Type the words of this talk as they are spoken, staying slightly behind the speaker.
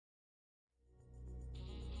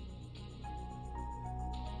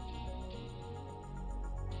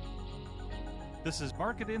This is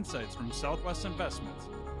Market Insights from Southwest Investments,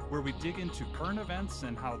 where we dig into current events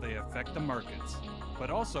and how they affect the markets, but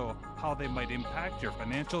also how they might impact your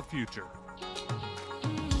financial future.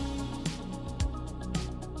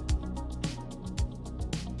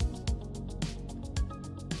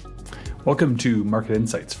 Welcome to Market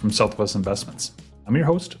Insights from Southwest Investments. I'm your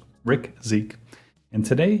host, Rick Zeke, and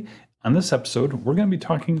today on this episode, we're going to be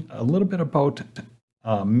talking a little bit about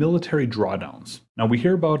military drawdowns. Now, we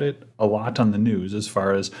hear about it a lot on the news as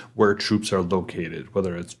far as where troops are located,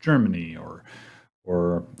 whether it's Germany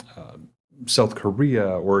or South Korea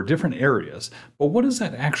or different areas. But what does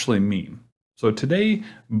that actually mean? So today,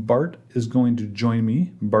 Bart is going to join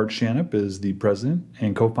me. Bart Shanup is the president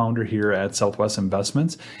and co-founder here at Southwest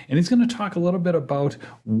Investments, and he's going to talk a little bit about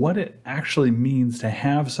what it actually means to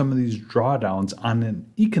have some of these drawdowns on an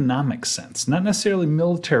economic sense, not necessarily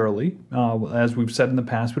militarily. As we've said in the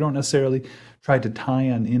past, we don't necessarily try to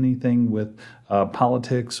tie on anything with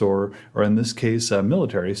politics or in this case,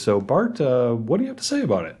 military. So Bart, what do you have to say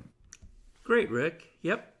about it? Great, Rick.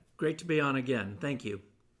 Yep, great to be on again. Thank you.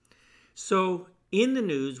 So in the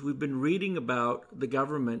news, we've been reading about the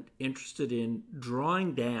government interested in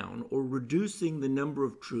drawing down or reducing the number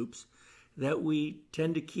of troops that we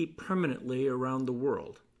tend to keep permanently around the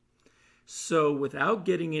world. So without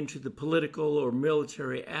getting into the political or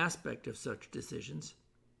military aspect of such decisions,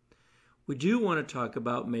 we do want to talk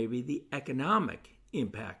about maybe the economic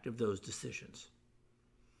impact of those decisions.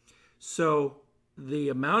 So the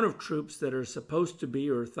amount of troops that are supposed to be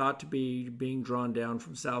or thought to be being drawn down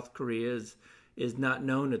from South Korea is not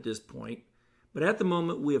known at this point. But at the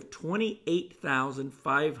moment, we have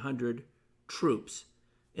 28,500 troops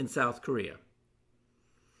in South Korea.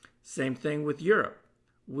 Same thing with Europe.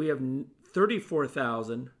 We have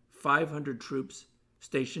 34,500 troops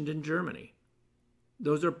stationed in Germany.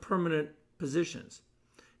 Those are permanent positions.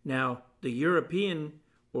 Now, the European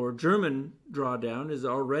or German drawdown is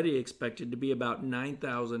already expected to be about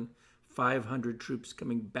 9,500 troops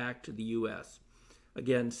coming back to the U.S.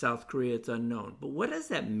 Again, South Korea, it's unknown. But what does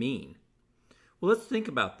that mean? Well, let's think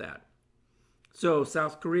about that. So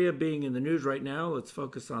South Korea being in the news right now, let's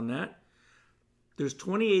focus on that. There's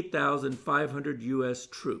 28,500 U.S.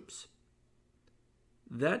 troops.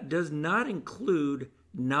 That does not include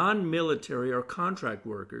non-military or contract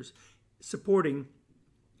workers supporting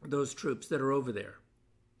those troops that are over there.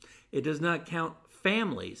 It does not count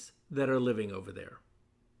families that are living over there.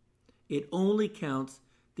 It only counts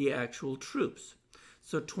the actual troops.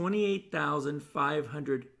 So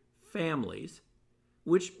 28,500 families,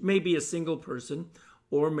 which may be a single person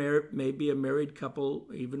or maybe a married couple,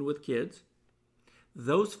 even with kids,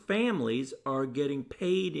 those families are getting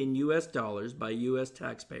paid in U.S. dollars by U.S.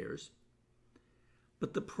 taxpayers.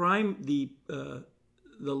 But the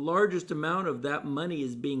largest amount of that money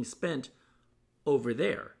is being spent over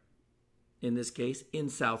there. In this case, in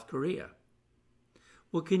South Korea.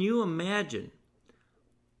 Well, can you imagine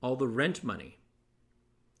all the rent money,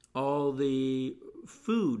 all the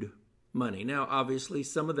food money? Now, obviously,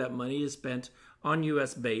 some of that money is spent on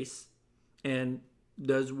U.S. base and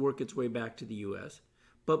does work its way back to the U.S.,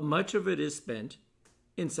 but much of it is spent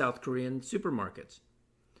in South Korean supermarkets,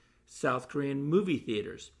 South Korean movie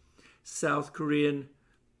theaters, South Korean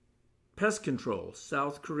pest control,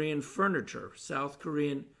 South Korean furniture, South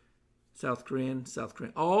Korean,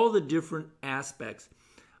 all the different aspects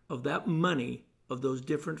of that money of those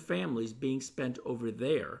different families being spent over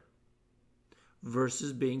there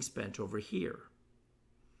versus being spent over here.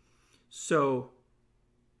 So,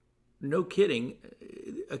 no kidding,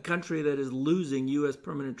 a country that is losing U.S.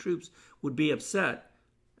 permanent troops would be upset.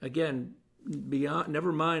 Again,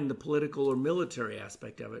 never mind the political or military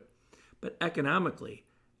aspect of it, but economically,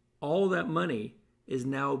 all that money is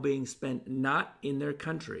now being spent not in their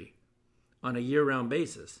country on a year-round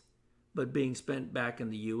basis, but being spent back in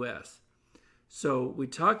the U.S. So we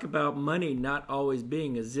talk about money not always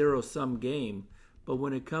being a zero-sum game, but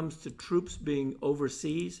when it comes to troops being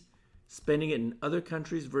overseas, spending it in other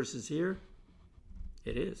countries versus here,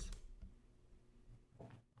 it is.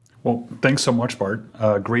 Well, thanks so much, Bart.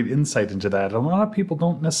 Great insight into that. A lot of people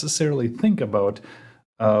don't necessarily think about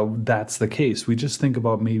that's the case. We just think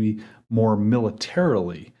about maybe more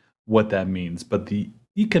militarily what that means, but the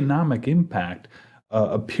economic impact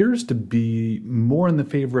appears to be more in the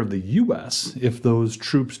favor of the U.S. if those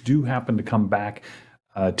troops do happen to come back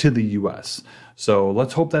to the U.S. So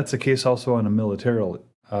let's hope that's the case also on a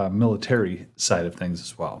military side of things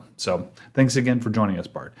as well. So thanks again for joining us,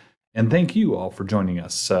 Bart. And thank you all for joining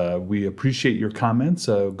us. We appreciate your comments.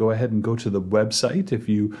 Go ahead and go to the website if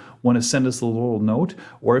you want to send us a little note,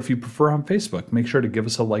 or if you prefer on Facebook, make sure to give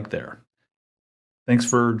us a like there. Thanks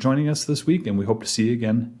for joining us this week, and we hope to see you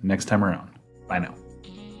again next time around. Bye now.